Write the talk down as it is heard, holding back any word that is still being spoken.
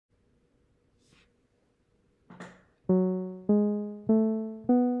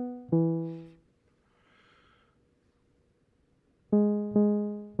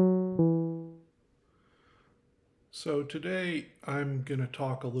So today I'm going to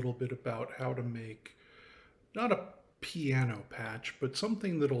talk a little bit about how to make not a piano patch, but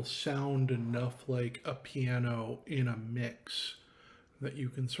something that'll sound enough like a piano in a mix that you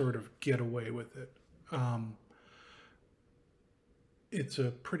can sort of get away with it. It's a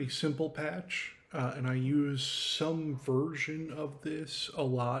pretty simple patch, and I use some version of this a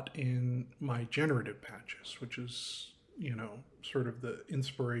lot in my generative patches, which is, sort of the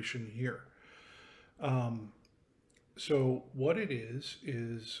inspiration here. So what it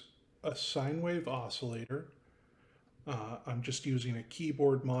is a sine wave oscillator. I'm just using a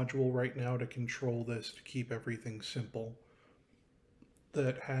keyboard module right now to control this to keep everything simple.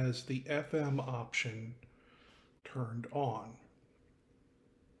 That has the FM option turned on.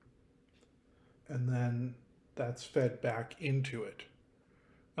 And then that's fed back into it.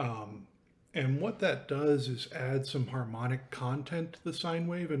 And what that does is add some harmonic content to the sine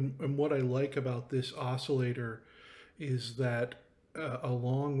wave. And what I like about this oscillator is that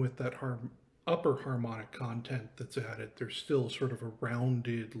along with that upper harmonic content that's added, there's still sort of a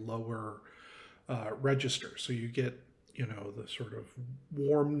rounded lower register. So you get, the sort of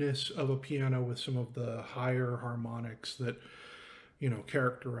warmness of a piano with some of the higher harmonics that,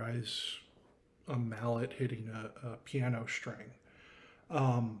 characterize a mallet hitting a piano string.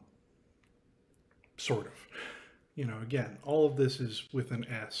 Sort of. Again, all of this is with an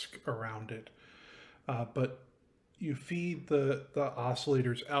esque around it. But you feed the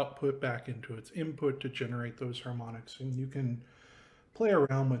oscillator's output back into its input to generate those harmonics, and you can play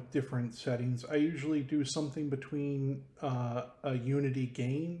around with different settings. I usually do something between a unity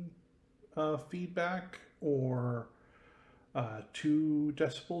gain feedback or 2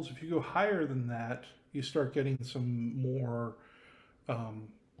 decibels. If you go higher than that, you start getting some more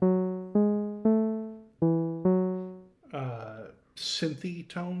synthy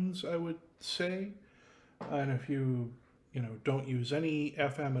tones, I would say. And if you don't use any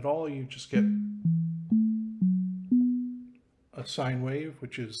FM at all, you just get a sine wave,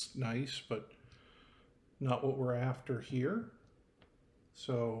 which is nice, but not what we're after here.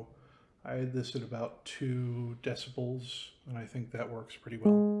 So I had this at about 2 decibels, and I think that works pretty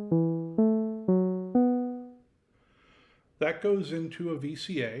well. That goes into a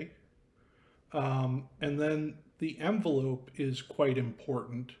VCA, and then the envelope is quite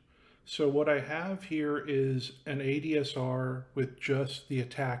important. So what I have here is an ADSR with just the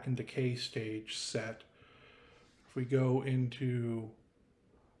attack and decay stage set. If we go into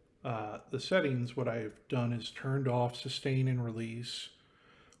the settings, what I've done is turned off sustain and release,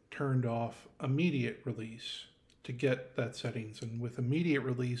 turned off immediate release to get that settings. And with immediate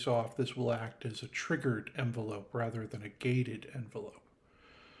release off, this will act as a triggered envelope rather than a gated envelope.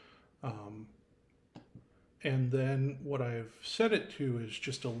 And then what I've set it to is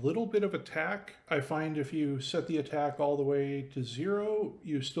just a little bit of attack. I find if you set the attack all the way to 0,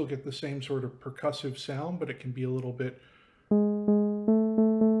 you still get the same sort of percussive sound, but it can be a little bit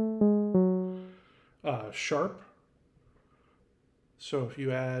sharp. So if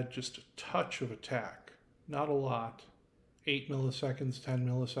you add just a touch of attack, not a lot, 8 milliseconds, 10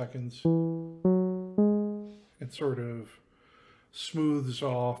 milliseconds, it sort of smooths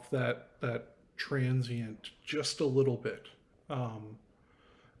off that transient just a little bit.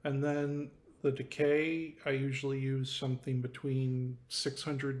 And then the decay, I usually use something between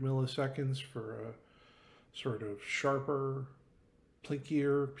 600 milliseconds for a sort of sharper,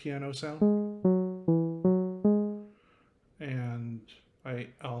 plinkier piano sound. And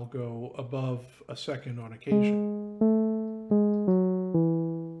I'll go above a second on occasion.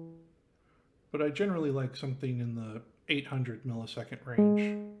 But I generally like something in the 800 millisecond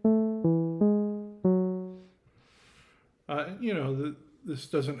range. This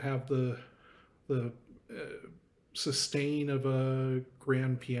doesn't have the sustain of a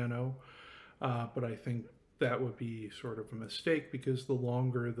grand piano, but I think that would be sort of a mistake because the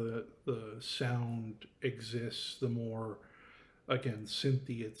longer the sound exists, the more, again,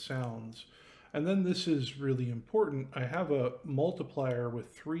 synthy it sounds. And then this is really important. I have a multiplier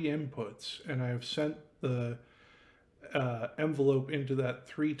with 3 inputs, and I've sent the envelope into that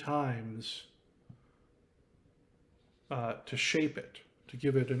 3 times to shape it, to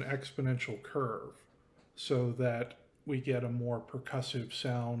give it an exponential curve so that we get a more percussive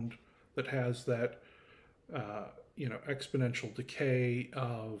sound that has that, exponential decay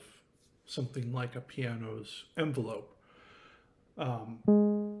of something like a piano's envelope.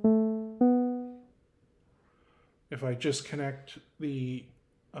 If I just connect the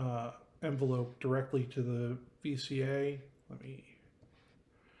envelope directly to the VCA,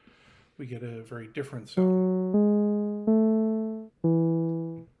 we get a very different sound.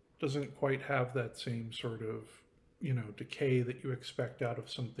 Doesn't quite have that same sort of decay that you expect out of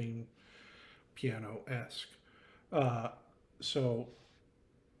something piano-esque. So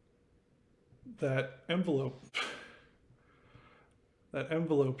that envelope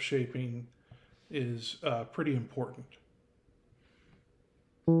shaping is pretty important.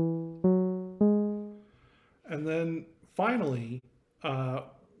 And then finally,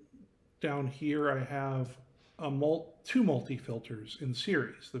 down here I have two multi-filters in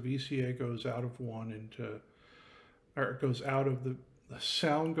series. The VCA goes out of one into, or it goes out of the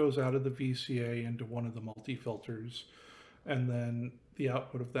sound goes out of the VCA into one of the multi-filters, and then the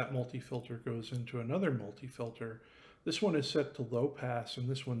output of that multi-filter goes into another multi-filter. This one is set to low pass and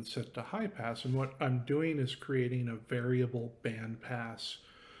this one's set to high pass, and what I'm doing is creating a variable bandpass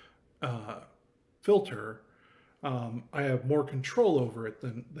filter. I have more control over it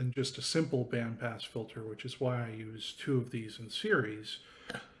than just a simple bandpass filter, which is why I use two of these in series.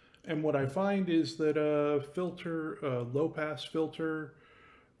 And what I find is that a low pass filter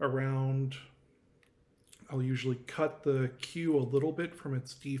around, I'll usually cut the Q a little bit from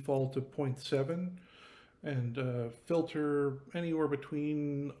its default of 0.7 and filter anywhere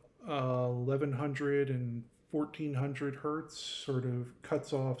between 1100 and 1400 hertz, sort of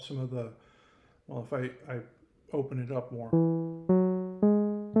cuts off some of the, well, if I open it up more,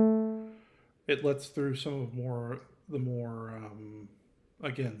 it lets through some of the more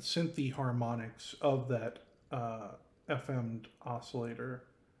again, synthy harmonics of that FM'd oscillator.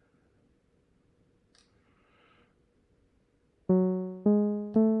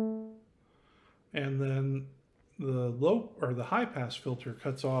 And then the high pass filter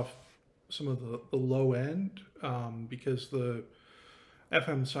cuts off some of the low end, because the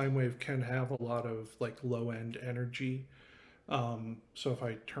FM sine wave can have a lot of like low end energy. So if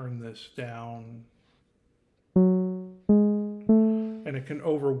I turn this down, and it can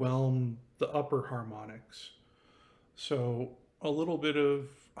overwhelm the upper harmonics. So a little bit of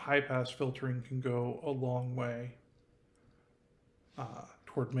high pass filtering can go a long way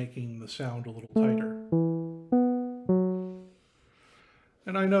toward making the sound a little tighter.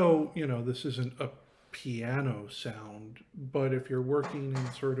 And I know, this isn't a piano sound, but if you're working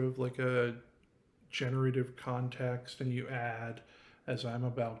in sort of like a generative context and you add, as I'm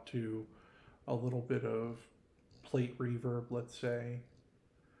about to, a little bit of plate reverb, let's say,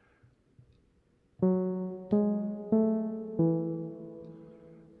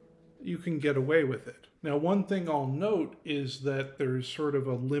 you can get away with it. Now, one thing I'll note is that there's sort of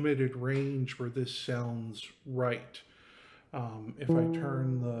a limited range where this sounds right. If I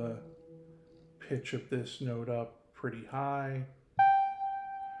turn the pitch of this note up pretty high,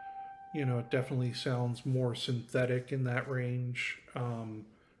 it definitely sounds more synthetic in that range. And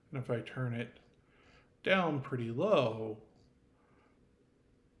if I turn it down pretty low,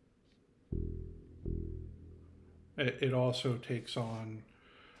 it also takes on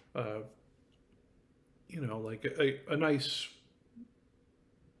like a nice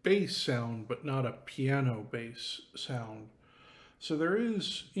bass sound, but not a piano bass sound. So there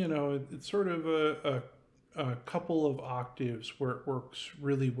is, it's sort of a couple of octaves where it works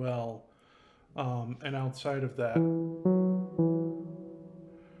really well. And outside of that,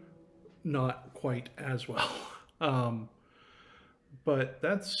 not quite as well. But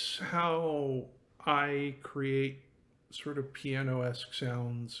that's how I create sort of piano-esque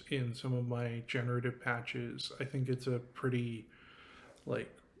sounds in some of my generative patches. I think it's a pretty, like,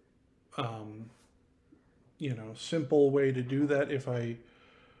 simple way to do that. If I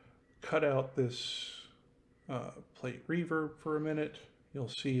cut out this plate reverb for a minute, you'll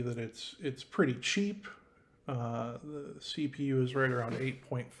see that it's pretty cheap. The CPU is right around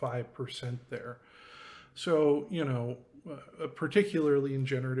 8.5% there. So, particularly in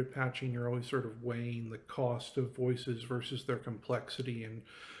generative patching, you're always sort of weighing the cost of voices versus their complexity. And,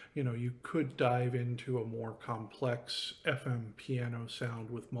 you could dive into a more complex FM piano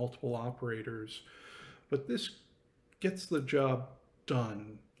sound with multiple operators, but this gets the job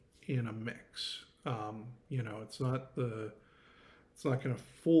done in a mix. It's not going to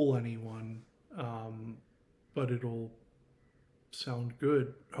fool anyone, but it'll sound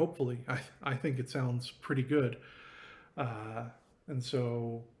good. Hopefully, I think it sounds pretty good. And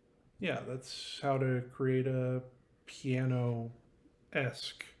so, yeah, that's how to create a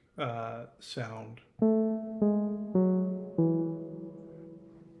piano-esque sound.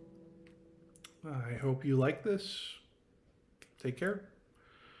 I hope you like this. Take care.